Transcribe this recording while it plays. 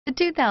The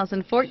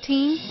 2014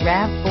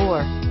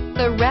 RAV4.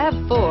 The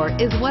RAV4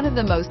 is one of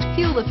the most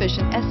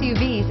fuel-efficient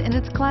SUVs in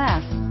its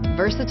class.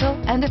 Versatile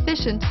and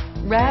efficient,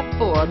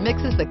 RAV4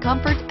 mixes the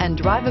comfort and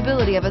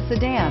drivability of a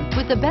sedan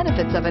with the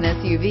benefits of an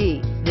SUV.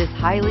 This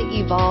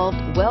highly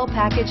evolved,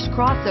 well-packaged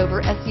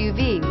crossover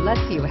SUV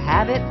lets you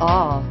have it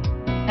all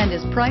and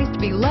is priced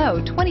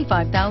below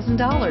 $25,000.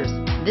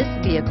 This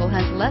vehicle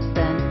has less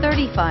than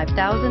 35,000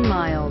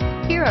 miles.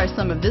 Here are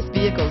some of this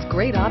vehicle's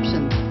great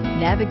options: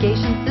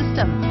 navigation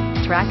system,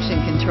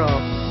 traction control,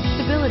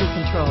 stability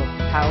control,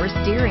 power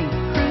steering,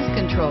 cruise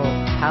control,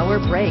 power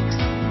brakes,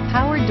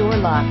 power door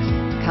locks,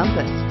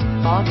 compass,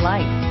 fog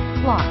lights,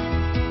 clock.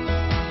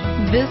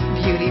 This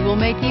beauty will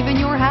make even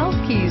your house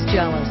keys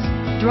jealous.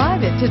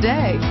 Drive it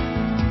today.